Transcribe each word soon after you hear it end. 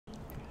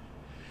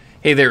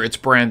Hey there, it's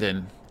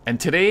Brandon, and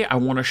today I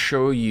want to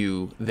show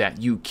you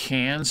that you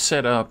can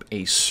set up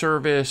a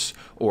service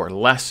or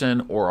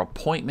lesson or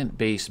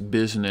appointment-based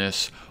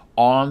business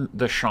on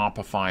the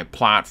Shopify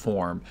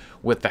platform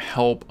with the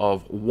help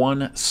of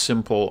one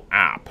simple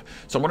app.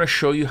 So I'm going to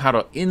show you how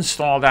to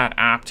install that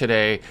app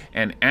today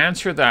and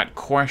answer that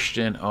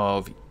question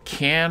of,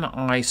 can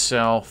I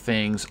sell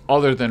things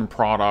other than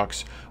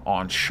products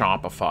on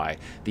Shopify?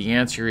 The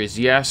answer is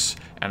yes,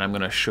 and I'm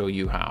going to show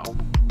you how.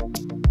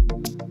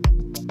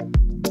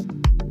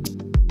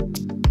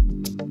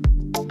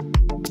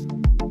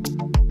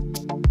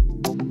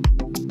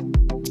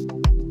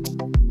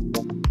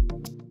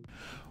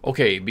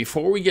 Okay,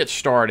 before we get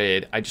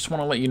started, I just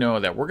want to let you know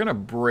that we're going to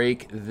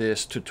break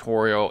this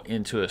tutorial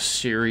into a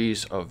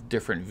series of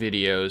different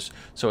videos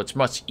so it's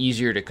much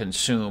easier to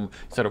consume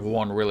instead of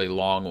one really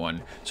long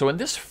one. So in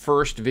this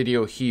first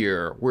video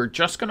here, we're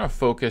just going to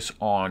focus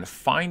on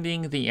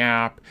finding the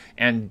app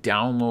and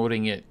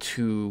downloading it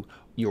to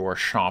your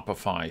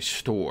Shopify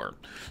store.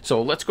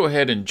 So let's go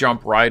ahead and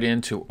jump right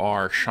into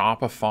our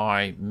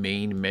Shopify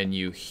main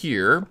menu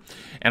here.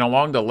 And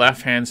along the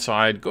left-hand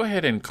side, go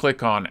ahead and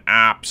click on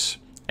Apps,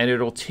 and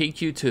it'll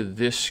take you to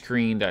this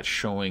screen that's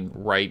showing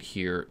right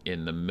here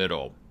in the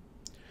middle.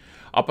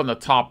 Up on the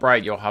top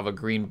right, you'll have a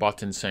green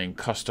button saying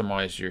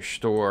Customize Your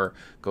Store.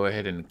 Go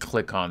ahead and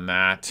click on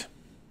that.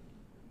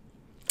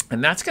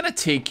 And that's going to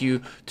take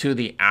you to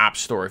the App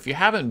Store. If you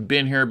haven't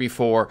been here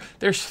before,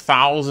 there's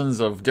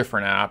thousands of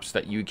different apps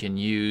that you can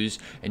use,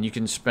 and you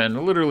can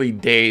spend literally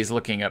days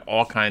looking at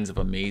all kinds of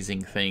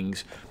amazing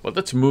things. But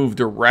let's move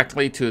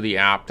directly to the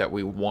app that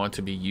we want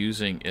to be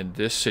using in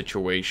this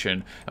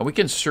situation, and we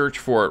can search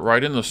for it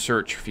right in the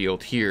search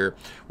field here.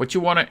 What you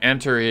want to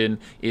enter in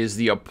is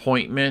the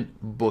appointment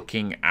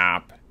booking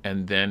app,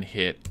 and then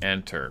hit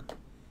enter.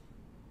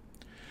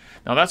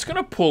 Now that's going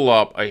to pull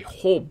up a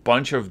whole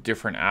bunch of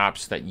different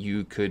apps that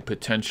you could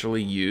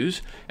potentially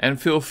use,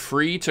 and feel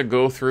free to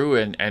go through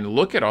and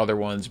look at other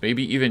ones,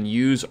 maybe even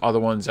use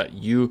other ones that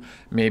you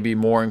may be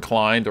more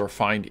inclined or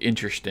find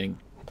interesting.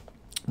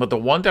 But the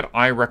one that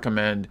I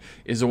recommend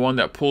is the one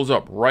that pulls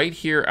up right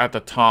here at the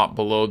top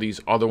below these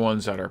other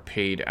ones that are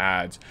paid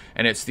ads.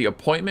 And it's the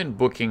appointment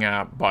booking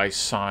app by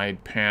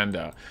Side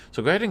Panda.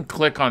 So go ahead and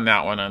click on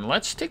that one, and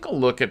let's take a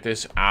look at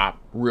this app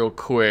real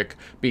quick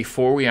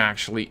before we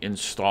actually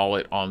install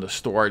it on the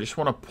store. I just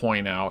want to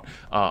point out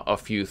a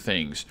few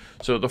things.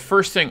 So the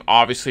first thing,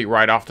 obviously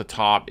right off the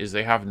top, is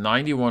they have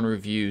 91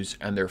 reviews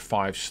and they're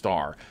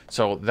 5-star.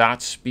 So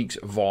that speaks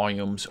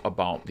volumes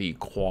about the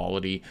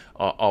quality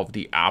of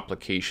the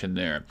application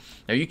there.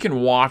 Now you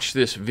can watch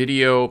this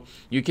video,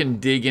 you can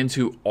dig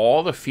into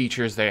all the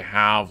features they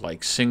have,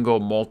 like single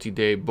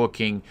multi-day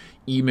booking,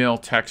 email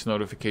text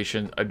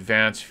notifications,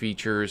 advanced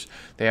features.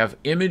 They have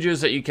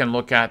images that you can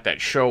look at that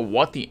show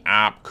what the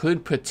app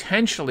could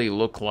potentially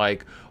look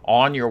like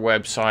on your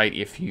website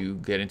if you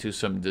get into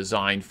some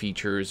design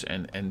features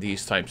and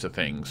these types of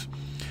things.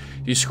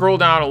 You scroll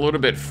down a little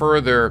bit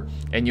further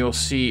and you'll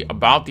see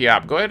about the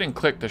app. Go ahead and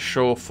click the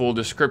show full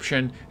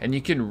description, and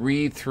you can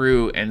read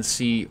through and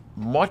see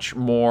much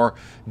more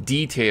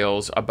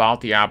details about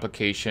the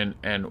application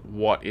and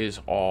what is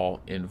all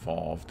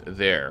involved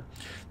there.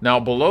 Now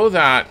below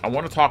that, I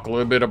want to talk a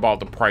little bit about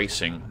the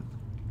pricing.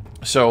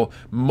 So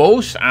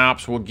most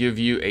apps will give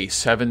you a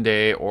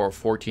 7-day or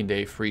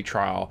 14-day free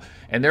trial,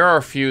 and there are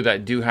a few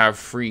that do have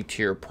free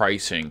tier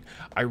pricing.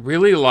 I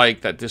really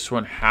like that this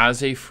one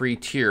has a free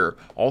tier,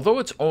 although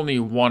it's only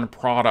one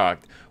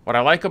product. What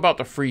I like about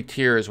the free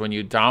tier is when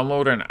you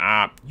download an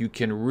app, you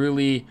can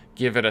really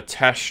give it a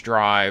test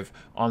drive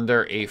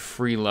under a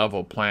free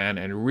level plan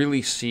and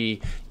really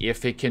see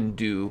if it can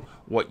do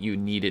what you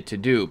need it to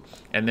do.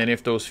 And then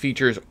if those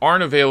features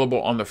aren't available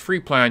on the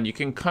free plan, you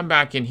can come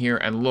back in here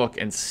and look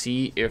and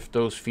see if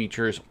those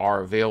features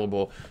are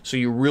available, so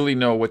you really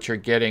know what you're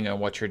getting and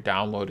what you're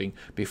downloading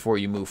before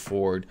you move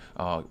forward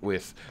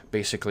with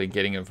basically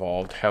getting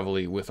involved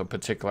heavily with a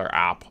particular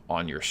app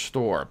on your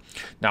store.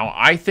 Now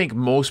I think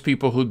most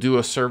people who do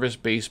a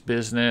service-based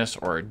business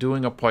or are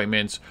doing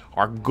appointments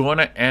are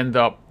gonna end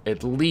up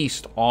at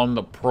least on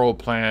the Pro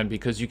plan,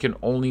 because you can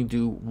only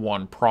do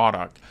one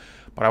product.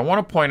 But I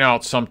want to point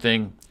out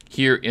something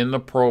here in the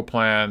Pro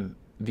plan.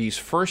 These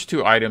first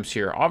two items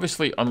here,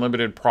 obviously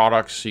unlimited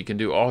products, so you can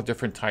do all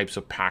different types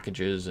of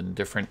packages and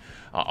different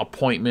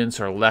appointments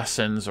or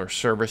lessons or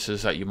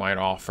services that you might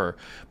offer.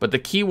 But the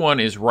key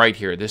one is right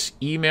here, this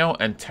email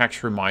and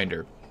text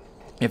reminder.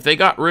 If they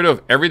got rid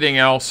of everything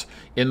else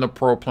in the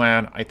Pro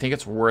plan, I think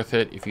it's worth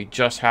it if you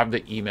just have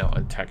the email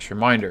and text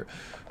reminder.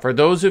 For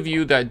those of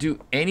you that do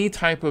any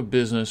type of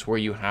business where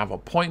you have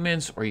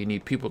appointments or you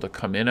need people to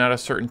come in at a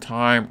certain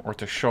time or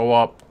to show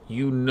up,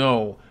 you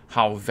know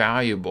how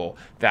valuable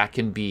that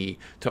can be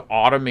to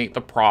automate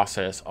the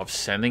process of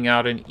sending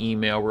out an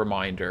email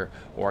reminder,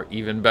 or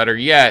even better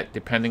yet,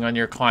 depending on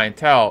your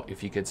clientele,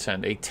 if you could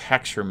send a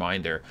text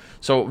reminder.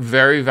 So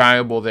very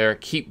valuable there.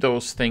 Keep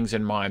those things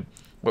in mind.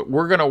 What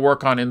we're going to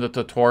work on in the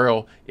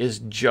tutorial is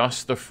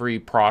just the free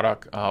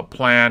product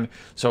plan.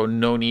 So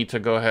no need to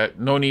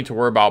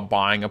worry about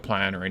buying a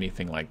plan or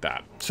anything like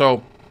that.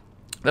 So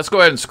let's go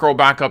ahead and scroll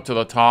back up to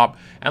the top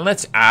and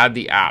let's add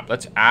the app.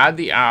 Let's add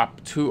the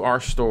app to our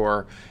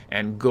store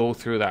and go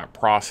through that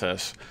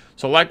process.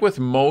 So like with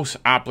most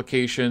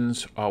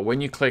applications, when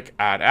you click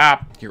Add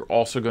App, you're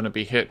also going to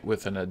be hit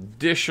with an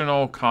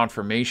additional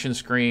confirmation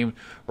screen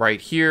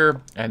right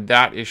here. And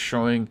that is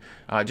showing,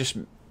 just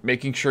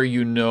making sure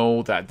you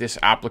know that this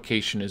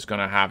application is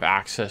going to have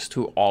access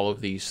to all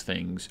of these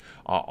things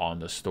on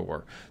the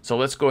store. So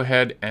let's go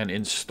ahead and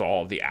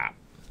install the app.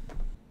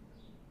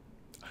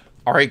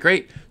 All right,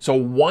 great. So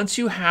once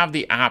you have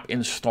the app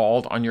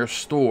installed on your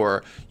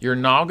store, you're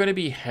now going to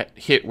be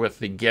hit with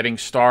the getting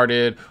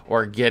started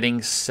or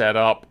getting set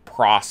up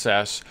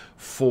process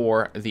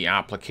for the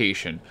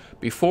application.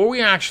 Before we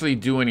actually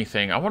do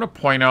anything, I want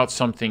to point out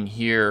something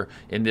here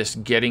in this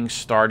getting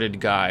started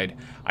guide.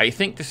 I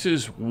think this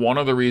is one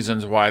of the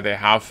reasons why they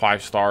have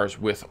 5 stars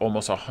with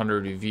almost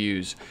 100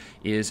 reviews,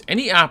 is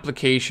any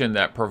application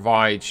that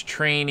provides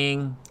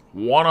training,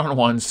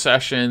 one-on-one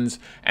sessions,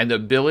 and the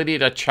ability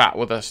to chat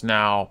with us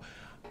now,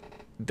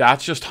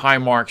 that's just high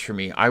marks for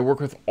me. I work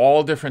with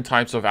all different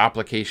types of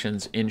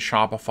applications in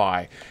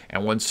Shopify,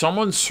 and when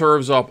someone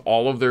serves up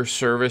all of their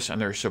service and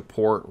their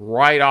support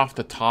right off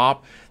the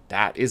top,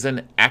 that is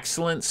an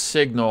excellent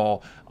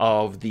signal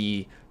of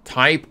the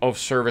type of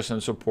service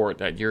and support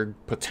that you're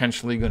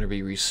potentially going to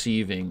be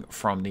receiving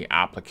from the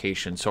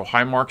application. So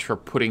high marks for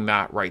putting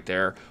that right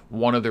there.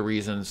 One of the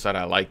reasons that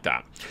I like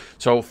that.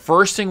 So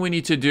first thing we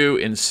need to do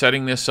in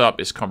setting this up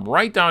is come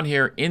right down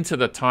here into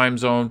the time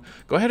zone.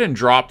 Go ahead and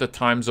drop the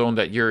time zone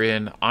that you're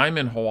in. I'm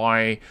in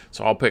Hawaii,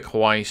 so I'll pick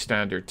Hawaii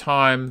Standard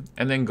Time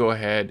and then go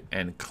ahead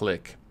and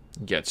click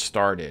Get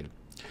Started.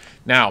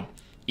 Now,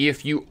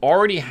 if you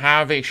already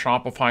have a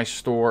Shopify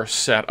store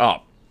set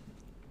up,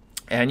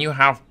 and you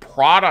have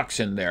products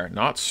in there,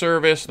 not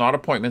service, not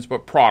appointments,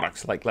 but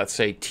products, like let's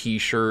say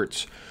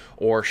t-shirts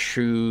or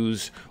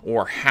shoes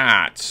or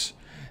hats,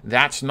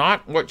 that's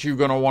not what you're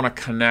going to want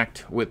to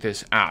connect with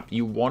this app.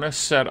 You want to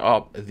set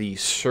up the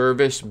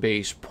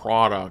service-based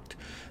product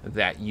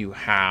that you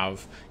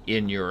have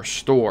in your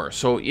store.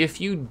 So if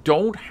you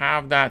don't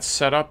have that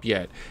set up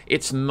yet,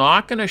 it's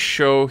not going to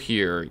show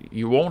here.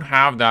 You won't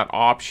have that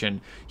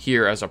option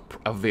here as a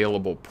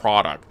available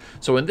product.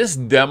 So in this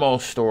demo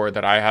store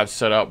that I have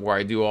set up where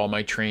I do all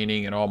my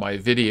training and all my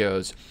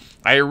videos,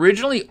 I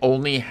originally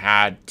only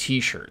had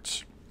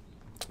t-shirts,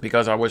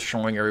 because I was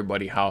showing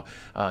everybody how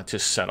to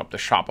set up the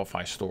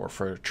Shopify store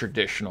for a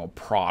traditional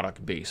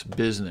product-based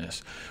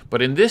business.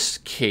 But in this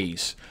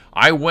case,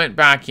 I went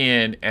back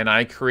in and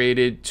I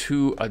created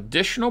 2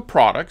 additional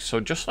products. So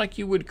just like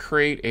you would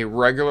create a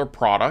regular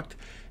product,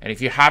 and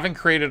if you haven't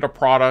created a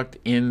product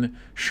in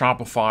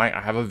Shopify,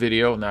 I have a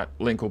video, and that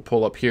link will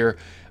pull up here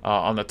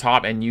on the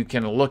top, and you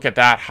can look at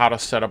that, how to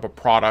set up a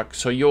product.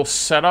 So you'll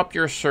set up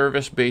your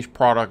service-based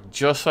product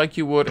just like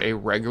you would a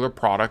regular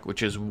product,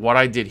 which is what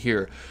I did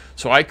here.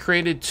 So I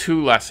created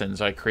 2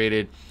 lessons. I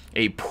created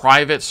a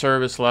private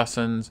service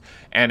lessons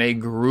and a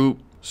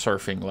group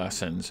surfing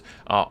lessons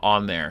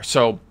on there.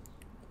 So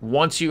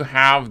once you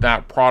have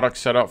that product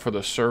set up for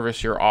the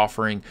service you're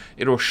offering,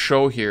 it'll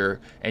show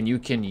here, and you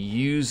can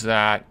use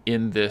that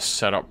in this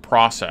setup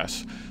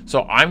process.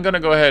 So I'm going to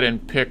go ahead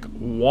and pick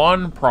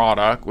one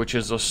product, which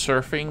is a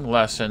surfing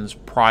lessons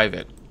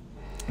private.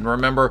 And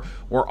remember,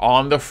 we're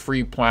on the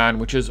free plan,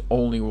 which is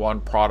only one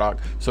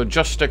product. So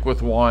just stick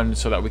with one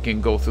so that we can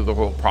go through the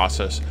whole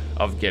process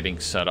of getting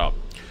set up.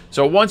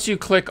 So once you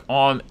click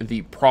on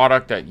the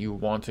product that you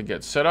want to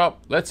get set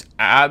up, let's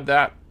add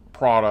that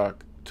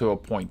product to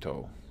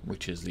Appointo,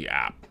 which is the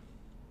app.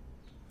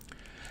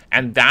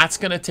 And that's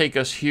going to take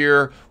us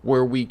here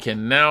where we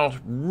can now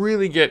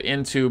really get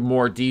into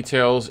more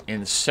details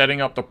in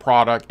setting up the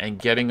product and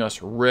getting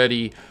us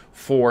ready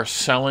for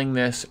selling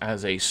this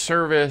as a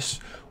service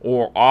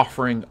or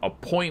offering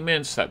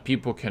appointments that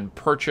people can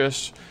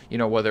purchase, you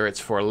know, whether it's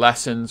for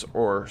lessons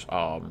or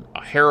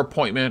a hair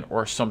appointment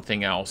or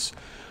something else.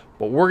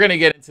 But we're going to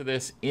get into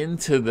this in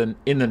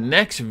the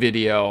next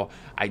video.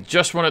 I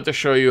just wanted to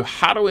show you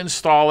how to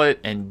install it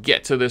and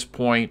get to this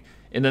point.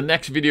 In the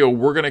next video,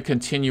 we're going to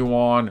continue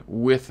on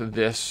with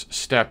this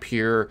step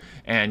here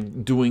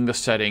and doing the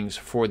settings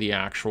for the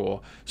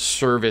actual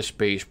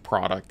service-based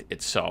product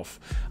itself.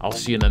 I'll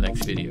see you in the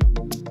next video.